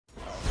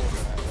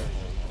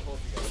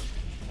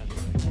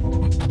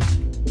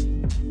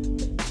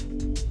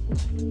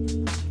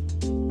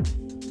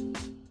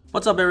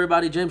What's up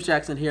everybody, James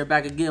Jackson here,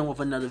 back again with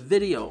another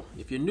video.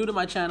 If you're new to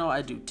my channel,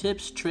 I do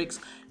tips, tricks,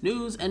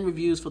 news, and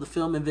reviews for the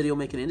film and video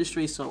making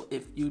industry. So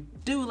if you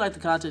do like the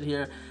content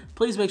here,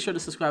 please make sure to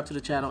subscribe to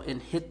the channel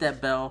and hit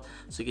that bell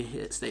so you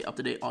can stay up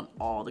to date on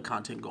all the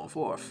content going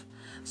forth.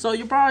 So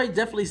you're probably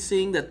definitely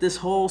seeing that this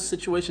whole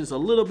situation is a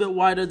little bit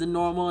wider than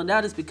normal, and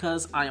that is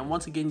because I am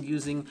once again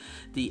using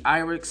the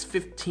IRIX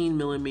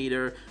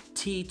 15mm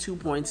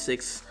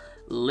t2.6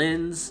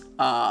 lens.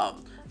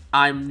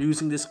 I'm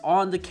using this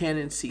on the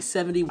Canon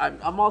C70.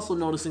 I'm also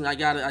noticing I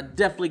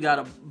definitely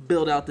gotta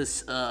build out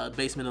this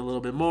basement a little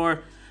bit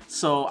more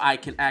so I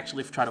can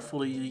actually try to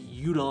fully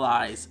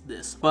utilize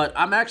this. But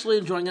I'm actually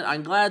enjoying it.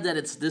 I'm glad that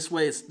it's this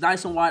way. It's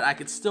nice and wide. I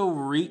can still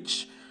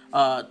reach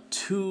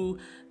to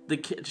the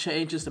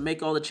changes, to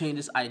make all the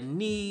changes I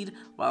need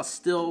while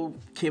still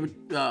keeping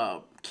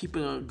a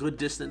good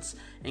distance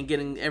and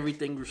getting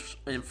everything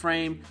in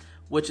frame,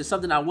 which is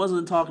something I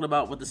wasn't talking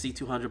about with the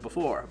C200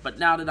 before. But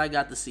now that I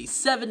got the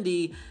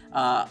C70,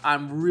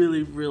 I'm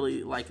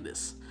really liking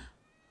this.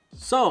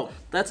 So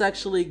let's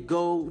actually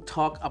go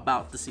talk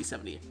about the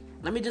C70.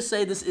 Let me just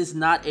say this is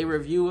not a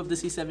review of the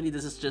C70.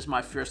 This is just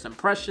my first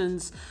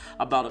impressions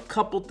about a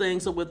couple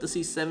things with the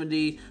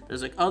C70.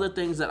 There's like other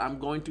things that I'm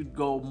going to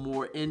go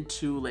more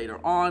into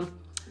later on.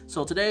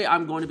 So today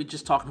I'm going to be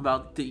just talking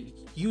about the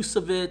use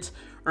of it,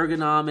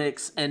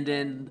 ergonomics, and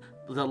then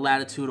the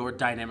latitude or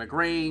dynamic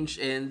range,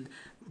 and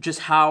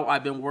just how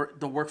I've been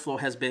the workflow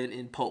has been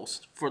in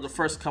post for the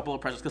first couple of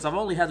impressions, because I've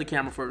only had the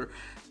camera for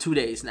 2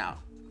 days now.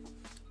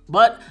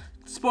 But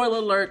spoiler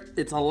alert,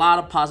 it's a lot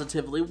of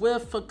positivity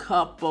with a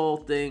couple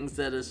things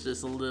that is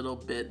just a little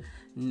bit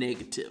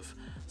negative.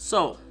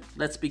 So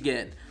let's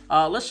begin.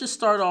 Let's just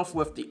start off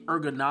with the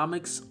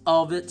ergonomics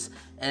of it.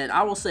 And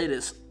I will say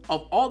this,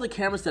 of all the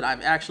cameras that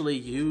I've actually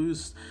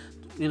used,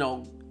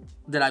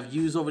 that I've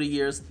used over the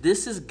years,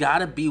 this has got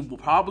to be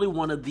probably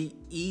one of the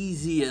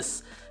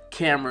easiest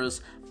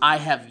cameras I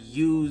have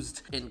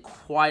used in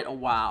quite a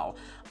while.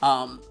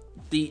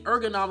 The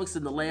ergonomics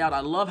and the layout, I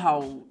love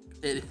how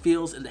it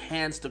feels in the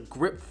hands. The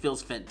grip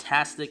feels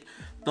fantastic.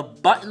 The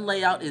button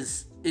layout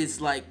is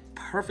like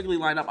perfectly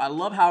lined up. I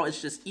love how it's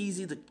just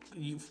easy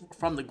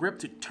from the grip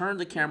to turn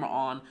the camera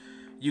on.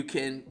 You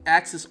can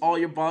access all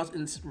your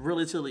buttons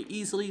relatively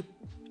easily.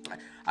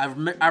 I've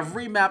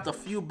remapped a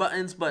few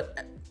buttons,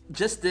 but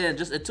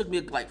it took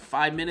me like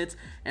 5 minutes,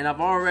 and I've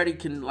already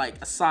can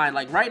assign,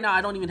 right now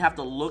I don't even have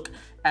to look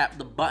at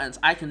the buttons.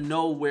 I can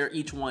know where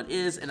each one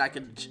is, and I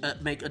can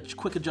make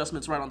quick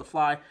adjustments right on the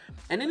fly.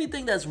 And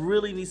anything that's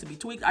really needs to be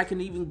tweaked, I can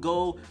even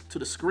go to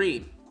the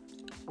screen,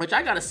 which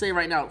I gotta say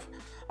right now,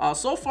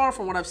 so far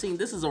from what I've seen,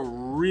 this is a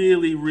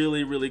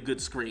really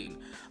good screen.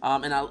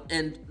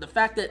 And the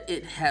fact that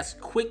it has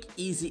quick,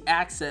 easy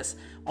access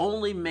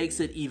only makes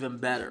it even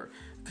better.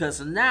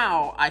 Because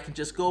now I can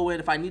just go in,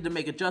 if I need to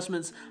make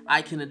adjustments,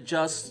 I can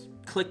adjust,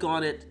 click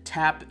on it,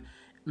 tap,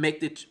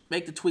 make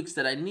the tweaks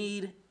that I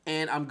need,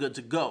 and I'm good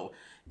to go.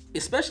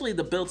 Especially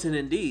the built-in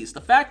NDs. The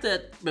fact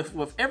that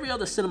with every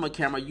other cinema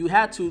camera, you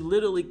had to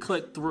literally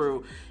click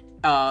through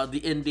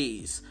the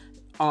NDs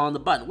on the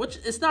button, which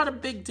is not a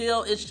big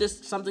deal. It's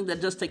just something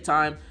that does take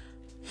time.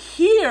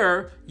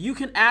 Here, you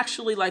can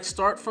actually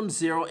start from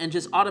 0 and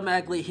just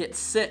automatically hit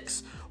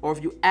 6. Or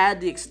if you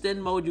add the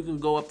extend mode, you can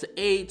go up to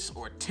 8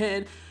 or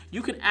 10.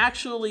 You can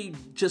actually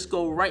just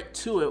go right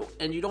to it,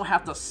 and you don't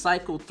have to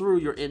cycle through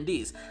your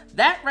NDs.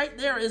 That right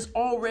there is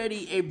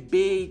already a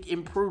big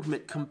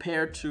improvement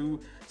compared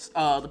to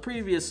the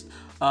previous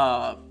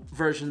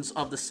versions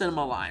of the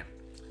cinema line.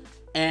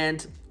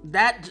 And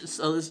that it's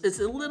a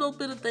little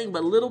bit of thing,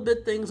 but little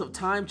bit things of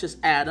time just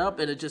add up,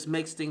 and it just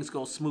makes things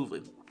go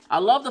smoothly. I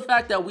love the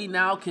fact that we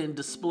now can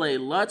display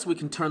LUTs. We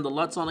can turn the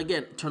LUTs on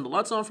again. Turn the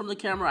LUTs on from the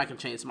camera. I can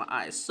change my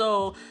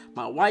ISO,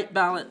 my white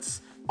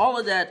balance. All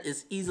of that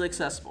is easily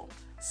accessible.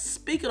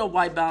 Speaking of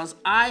white balance,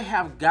 I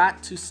have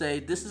got to say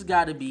this has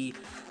got to be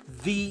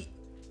the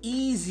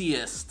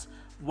easiest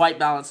white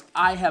balance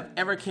I have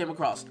ever came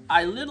across.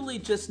 I literally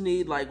just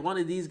need one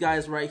of these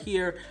guys right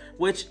here,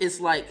 which is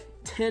like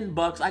 10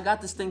 bucks. I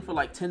got this thing for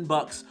like 10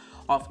 bucks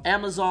off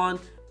Amazon,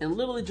 and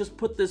literally just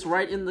put this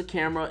right in the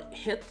camera,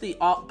 hit the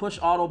push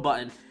auto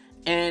button,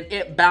 and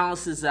it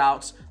balances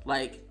out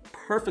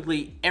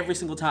perfectly every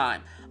single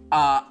time.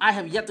 I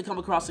have yet to come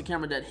across a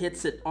camera that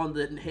hits it on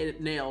the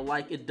nail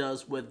like it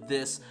does with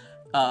this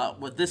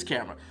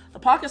camera. The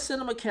Pocket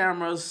Cinema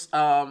cameras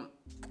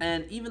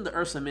and even the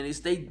Ursa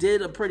Minis, they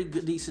did a pretty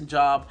good, decent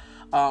job,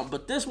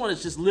 but this one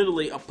is just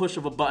literally a push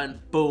of a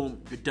button,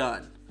 boom, you're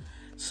done.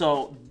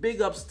 So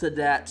big ups to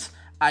that.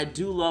 I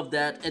do love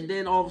that. And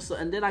then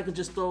then I can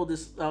just throw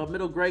this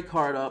middle gray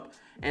card up,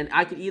 and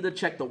I can either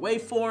check the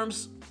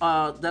waveforms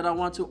that I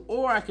want to,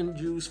 or I can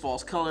use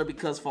false color,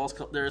 because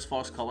there is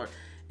false color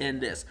in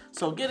this.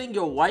 So getting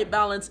your white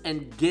balance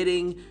and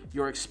getting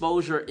your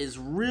exposure is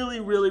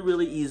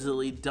really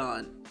easily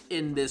done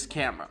in this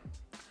camera.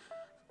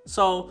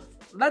 So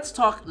let's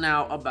talk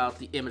now about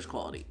the image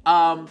quality.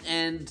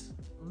 And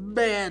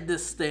man,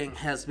 this thing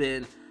has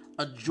been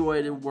a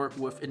joy to work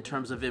with in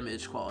terms of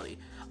image quality.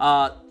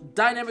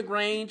 Dynamic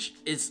range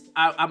is,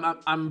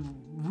 I'm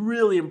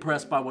really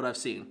impressed by what I've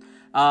seen.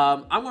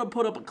 I'm gonna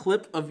put up a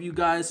clip of you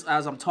guys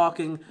as I'm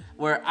talking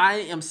where I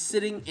am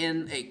sitting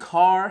in a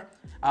car,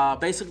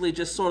 basically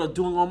just sort of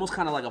doing almost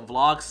kind of like a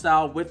vlog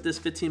style with this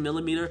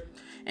 15mm,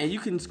 and you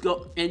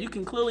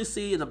can clearly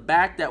see in the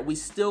back that we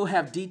still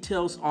have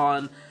details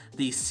on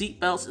the seat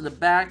belts in the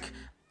back,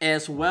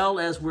 as well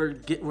as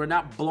we're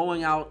not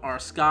blowing out our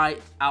sky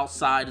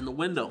outside in the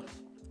window,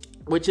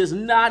 which is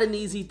not an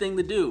easy thing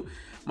to do.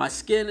 My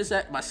skin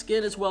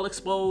is well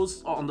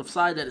exposed on the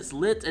side that is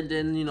lit, and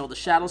then, you know, the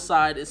shadow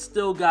side is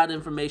still got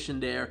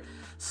information there.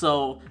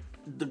 So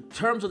in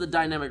terms of the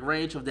dynamic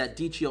range of that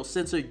DTO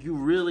sensor, you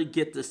really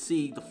get to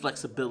see the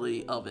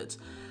flexibility of it.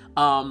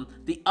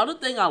 The other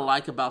thing I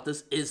like about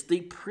this is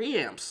the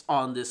preamps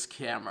on this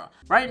camera.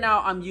 Right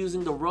now I'm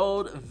using the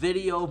Rode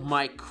Video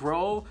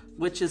Micro,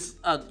 which is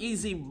an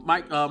easy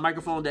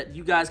microphone that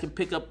you guys can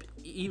pick up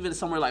even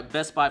somewhere like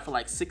Best Buy for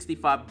like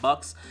 65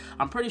 bucks.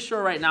 I'm pretty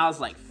sure right now it's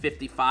like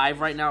 55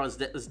 right now.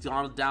 It's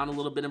gone down a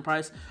little bit in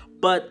price,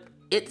 but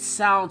it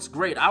sounds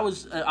great. I'm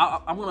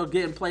gonna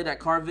get and play that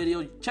car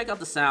video. Check out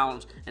the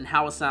sound and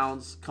how it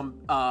sounds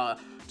to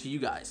you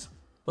guys.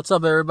 What's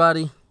up,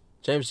 everybody?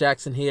 James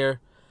Jackson here.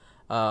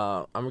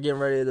 I'm getting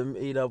ready to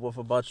meet up with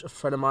a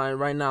friend of mine.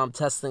 Right now I'm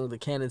testing the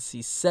Canon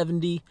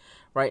C70.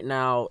 Right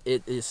now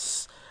it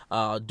is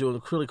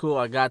doing really cool.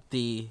 I got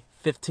the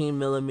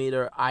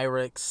 15mm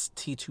IRIX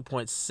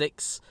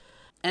T2.6,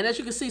 and as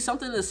you can see,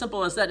 something as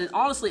simple as that, and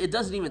honestly it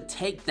doesn't even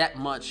take that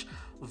much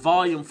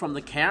volume from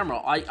the camera.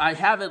 I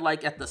have it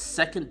like at the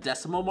second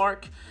decimal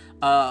mark,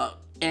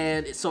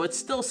 and so it's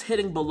still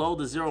hitting below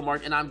the 0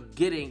 mark, and I'm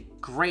getting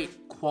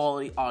great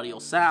quality audio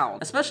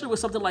sound. Especially with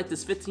something like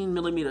this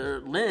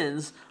 15mm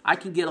lens, I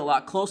can get a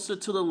lot closer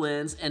to the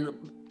lens,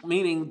 and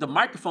meaning the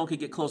microphone can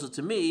get closer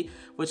to me,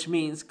 which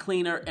means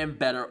cleaner and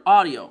better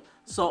audio.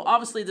 So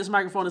obviously this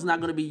microphone is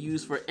not going to be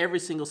used for every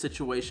single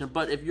situation,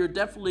 but if you're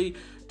definitely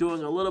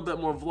doing a little bit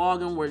more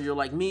vlogging where you're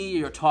like me,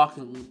 you're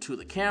talking to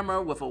the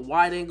camera with a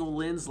wide angle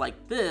lens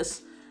like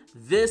this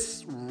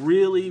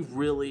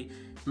really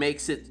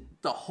makes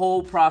it the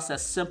whole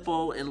process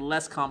simple and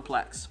less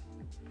complex.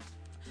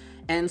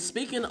 And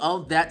speaking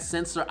of that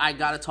sensor, I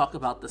gotta talk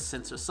about the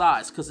sensor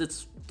size, because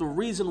it's the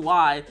reason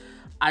why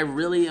I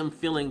really am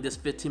feeling this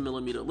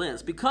 15mm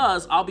lens.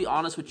 Because I'll be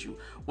honest with you,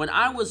 when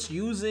I was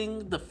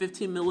using the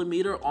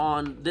 15mm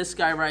on this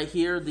guy right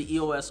here, the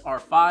EOS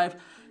R5,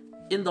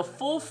 in the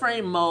full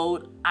frame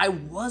mode, I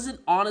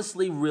wasn't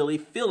honestly really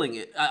feeling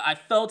it. I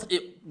felt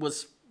it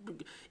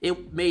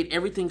made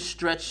everything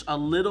stretch a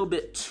little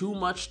bit too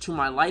much to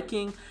my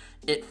liking.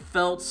 It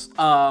felt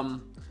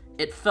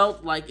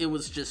like it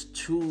was just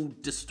too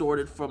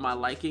distorted for my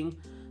liking.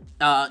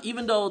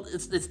 Even though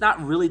it's not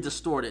really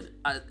distorted.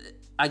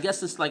 I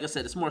guess it's, like I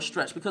said, it's more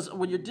stretched, because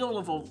when you're dealing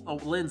with a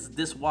lens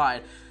this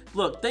wide,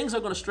 look, things are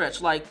going to stretch.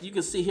 Like you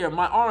can see here,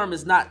 my arm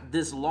is not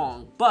this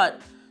long,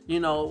 but you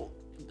know,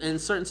 in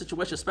certain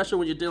situations, especially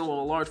when you're dealing with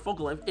a large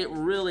focal length, it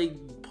really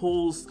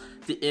pulls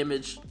the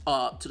image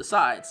to the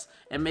sides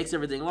and makes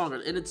everything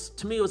longer. And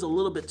to me, it was a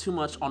little bit too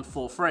much on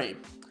full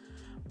frame.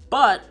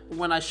 But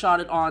when I shot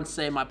it on,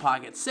 say, my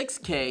Pocket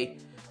 6K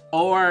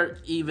or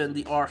even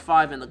the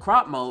R5 in the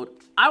crop mode,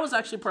 I was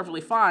actually perfectly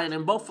fine,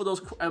 and both of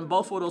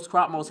those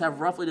crop modes have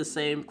roughly the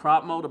same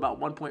crop mode, about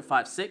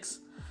 1.56.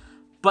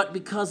 But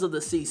because of the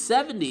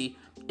C70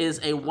 is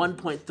a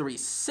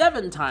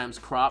 1.37 times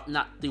crop,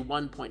 not the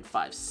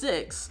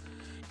 1.56,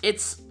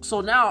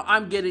 so now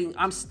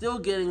I'm still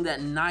getting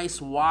that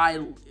nice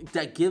wide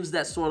that gives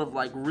that sort of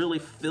like really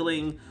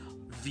field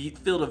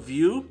of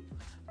view.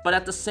 But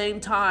at the same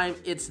time,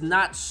 it's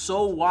not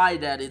so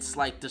wide that it's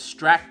like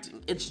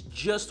distracting. It's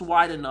just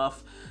wide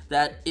enough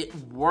that it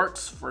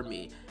works for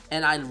me.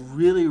 And I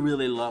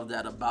really love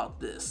that about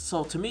this.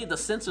 So to me, the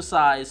sensor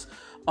size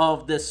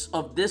of this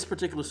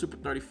particular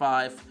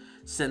Super35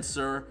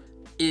 sensor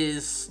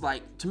is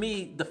like, to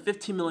me, the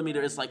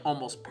 15mm is like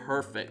almost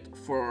perfect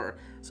for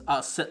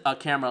a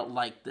camera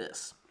like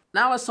this.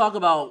 Now let's talk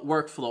about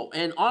workflow.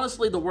 And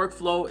honestly, the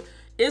workflow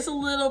is a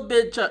little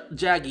bit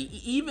jaggy.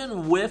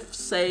 Even with,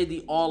 say,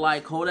 the all-eye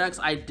codecs,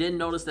 I did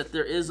notice that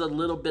there is a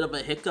little bit of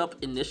a hiccup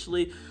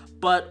initially,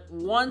 but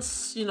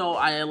once, you know,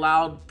 I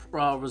allowed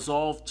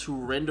Resolve to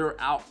render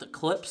out the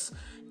clips,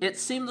 it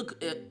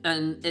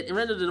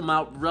rendered them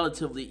out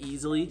relatively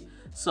easily.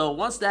 So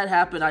once that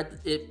happened,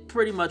 it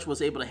pretty much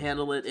was able to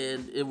handle it,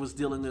 and it was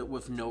dealing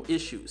with no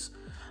issues.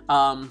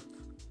 But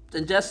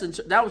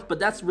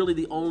that's really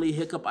the only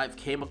hiccup I've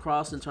came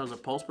across in terms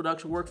of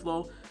post-production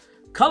workflow.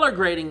 Color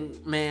grading,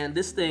 man,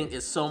 this thing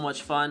is so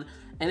much fun,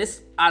 and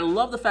I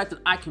love the fact that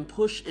I can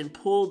push and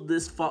pull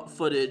this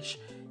footage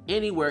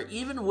anywhere.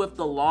 Even with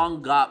the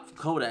long GOP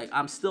codec,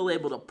 I'm still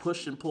able to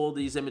push and pull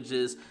these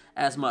images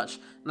as much.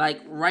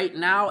 Like right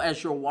now,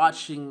 as you're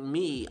watching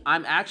me,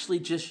 I'm actually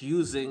just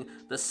using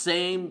the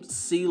same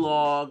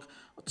C-Log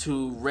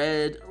to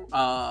Red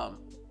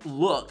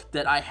look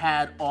that I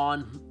had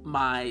on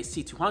my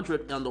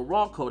C200 on the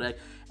raw codec,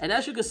 and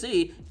as you can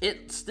see,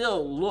 it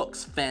still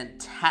looks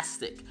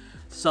fantastic.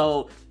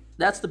 So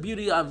that's the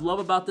beauty I love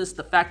about this,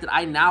 the fact that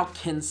I now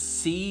can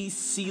see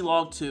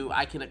C-Log2.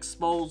 I can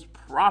expose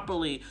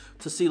properly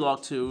to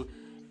C-Log2,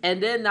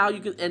 and then now you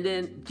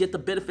can get the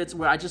benefits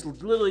where I just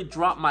literally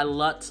drop my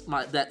LUT,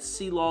 that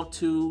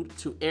C-Log2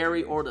 to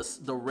airy or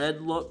the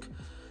red look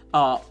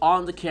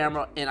on the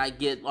camera, and I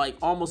get like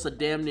almost a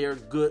damn near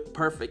good,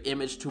 perfect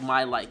image to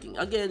my liking.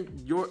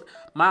 Again, your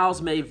miles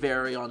may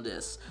vary on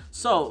this.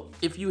 So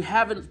if you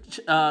haven't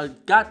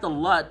got the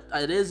LUT,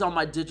 it is on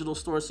my digital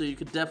store, so you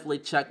can definitely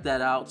check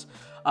that out.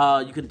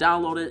 You can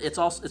download it.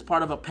 It's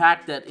part of a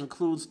pack that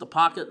includes the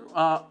pocket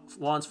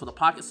ones for the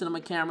pocket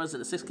cinema cameras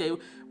and the 6K,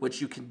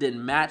 which you can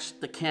then match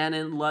the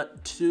Canon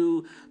LUT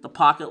to the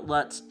pocket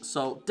LUTs.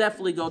 So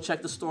definitely go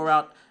check the store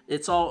out.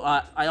 It's all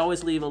I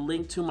always leave a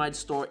link to my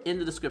store in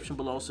the description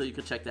below, so you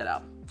can check that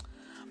out.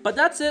 But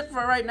that's it for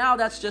right now.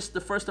 That's just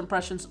the first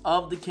impressions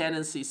of the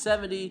Canon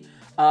C70.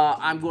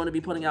 I'm going to be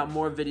putting out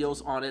more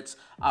videos on it.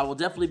 I will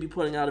definitely be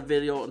putting out a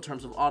video in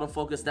terms of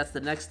autofocus. That's the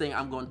next thing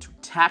I'm going to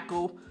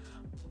tackle.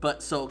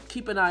 But so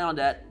keep an eye on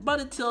that. But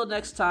until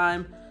next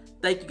time,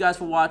 thank you guys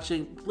for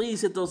watching.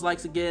 Please hit those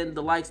likes again.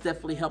 The likes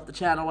definitely help the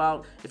channel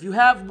out. If you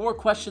have more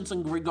questions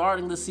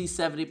regarding the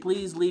C70,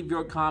 please leave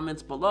your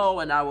comments below,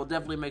 and I will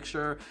definitely make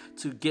sure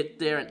to get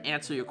there and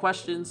answer your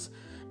questions.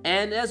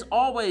 And as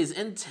always,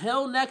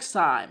 until next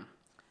time,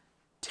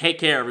 take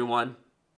care, everyone.